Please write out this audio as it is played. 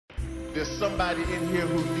There's somebody in here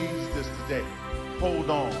who needs this today. Hold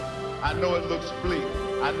on. I know it looks bleak.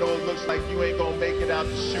 I know it looks like you ain't gonna make it out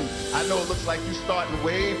the chute. I know it looks like you starting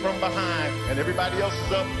way from behind and everybody else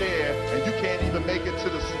is up there and you can't even make it to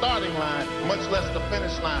the starting line, much less the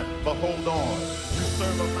finish line. But hold on. You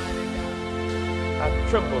serve a mighty God. I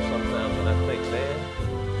tremble sometimes when I think, man,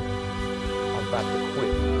 I'm about to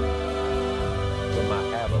quit with my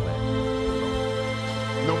avalanche.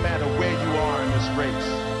 No matter where you are in this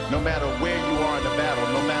race, no matter where you are in the battle,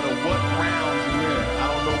 no matter what round you're in, I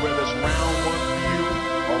don't know whether it's round 1 for you,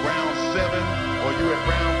 or round 7, or you're at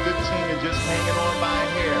round 15 and just hanging on by a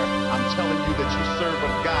hair, I'm telling you that you serve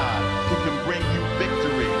a God who can bring you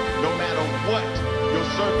victory, no matter what your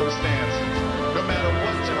circumstances, no matter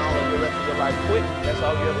what your the rest of your life quit. That's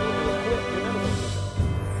all you ever gonna do is quit. You're never gonna see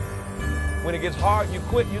nothing. When it gets hard, you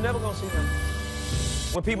quit. You're never gonna see nothing.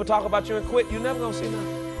 When people talk about you and quit, you're never gonna see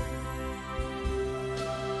nothing.